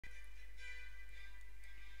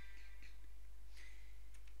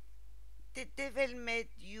The devil made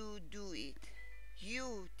you do it.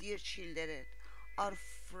 You, dear children, are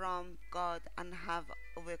from God and have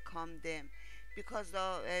overcome them, because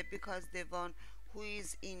the one who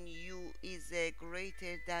is in you is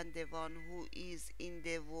greater than the one who is in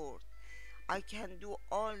the world. I can do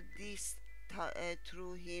all this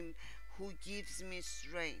through him who gives me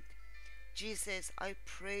strength. Jesus, I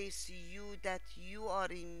praise you that you are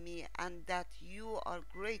in me and that you are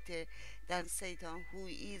greater than Satan who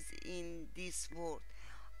is in this world.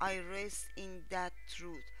 I rest in that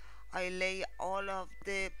truth. I lay all of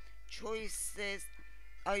the choices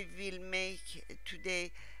I will make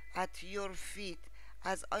today at your feet.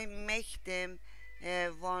 As I make them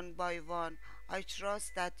one by one, I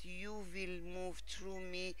trust that you will move through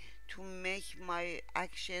me to make my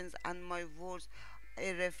actions and my words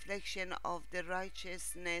a reflection of the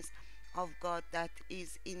righteousness of God that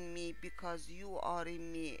is in me because you are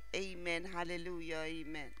in me. Amen. Hallelujah.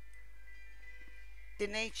 Amen. The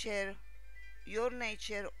nature, your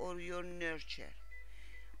nature or your nurture.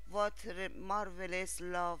 What marvelous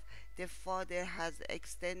love the Father has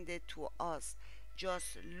extended to us.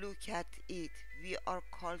 Just look at it. We are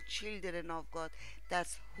called children of God.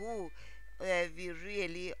 That's who we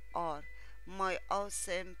really are. My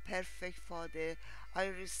awesome, perfect Father, I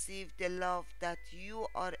receive the love that you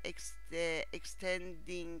are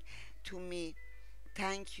extending to me.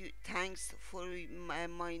 Thank you. Thanks for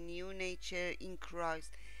my new nature in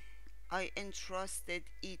Christ. I entrusted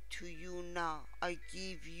it to you now. I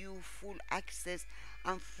give you full access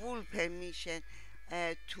and full permission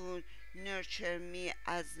to nurture me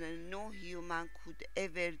as no human could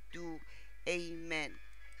ever do. Amen.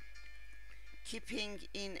 Keeping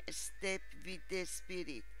in step with the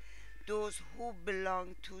Spirit. Those who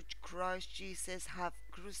belong to Christ Jesus have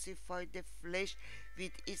crucified the flesh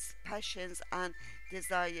with its passions and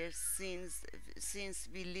desires. Since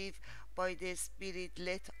we live by the Spirit,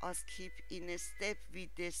 let us keep in step with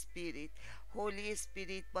the Spirit. Holy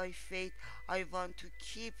Spirit, by faith, I want to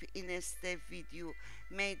keep in step with you.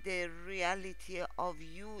 May the reality of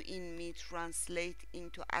you in me translate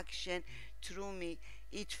into action through me.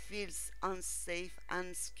 It feels unsafe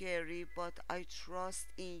and scary, but I trust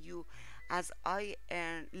in you as I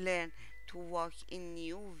learn to walk in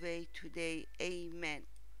new way today. Amen.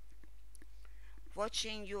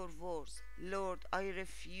 Watching your words, Lord, I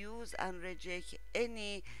refuse and reject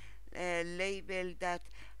any label that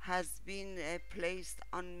has been placed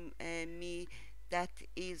on me that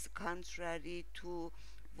is contrary to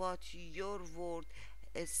what your word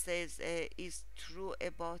says is true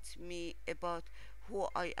about me, about who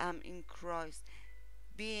I am in Christ.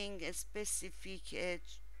 Being a specific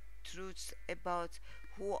truths about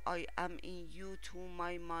who I am in you to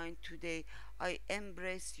my mind today. I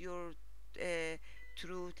embrace your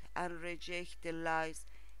truth and reject the lies.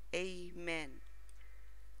 Amen.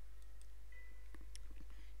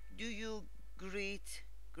 Do you greet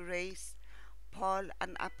grace? Paul,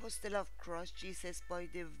 an apostle of Christ Jesus by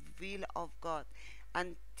the will of God,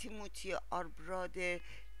 and Timothy, our brother,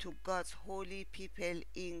 to God's holy people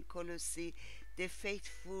in Colossae, the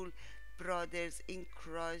faithful brothers in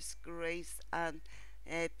Christ, grace and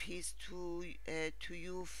peace to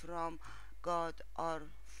you from God our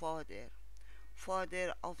Father,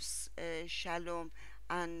 Father of Shalom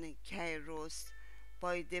and Kairos,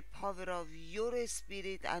 by the power of your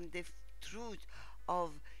Spirit and the truth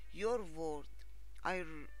of your word. I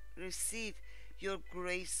receive your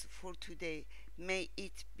grace for today. May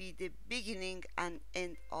it be the beginning and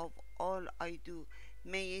end of all I do.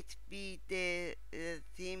 May it be the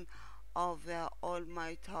theme of all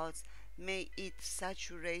my thoughts. May it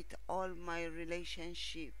saturate all my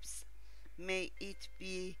relationships. May it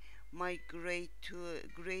be my greeting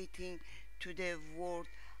to the world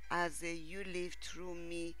as you live through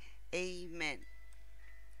me. Amen.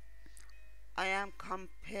 I am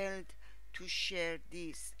compelled to share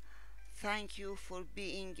this. Thank you for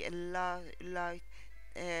being a light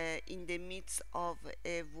in the midst of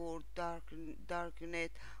a world darkened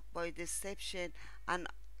by deception and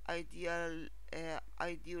ideal,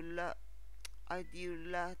 ideal,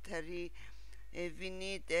 idolatry. We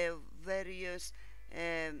need various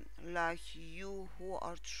like you who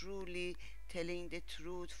are truly telling the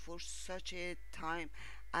truth for such a time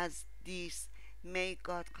as this. May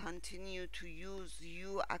God continue to use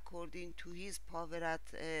you according to his power at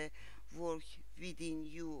work within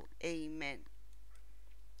you. Amen.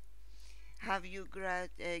 Have you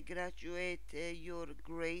graduate your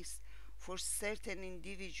grace? For certain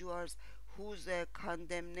individuals whose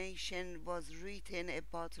condemnation was written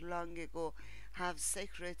about long ago have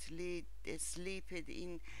secretly slipped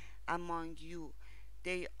in among you.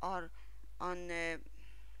 They are on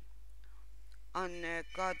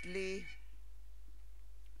ungodly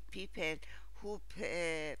people who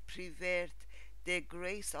pervert the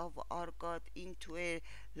grace of our God into a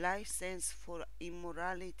license for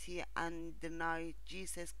immorality and deny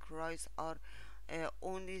Jesus Christ, our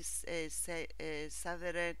only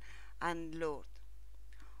sovereign and Lord.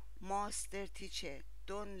 Master teacher,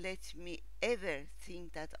 don't let me ever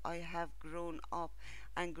think that I have grown up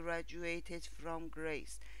and graduated from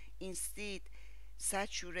grace. Instead,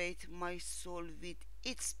 saturate my soul with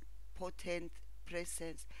its potent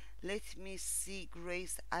presence. Let me see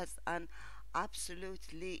grace as an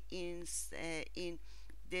absolutely in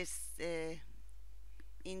this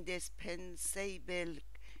indispensable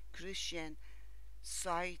Christian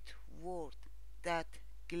sight word that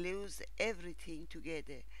glues everything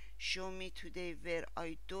together. Show me today where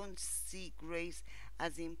I don't see grace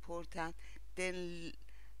as important, then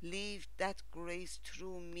leave that grace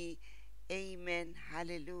through me. Amen.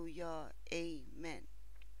 Hallelujah. Amen.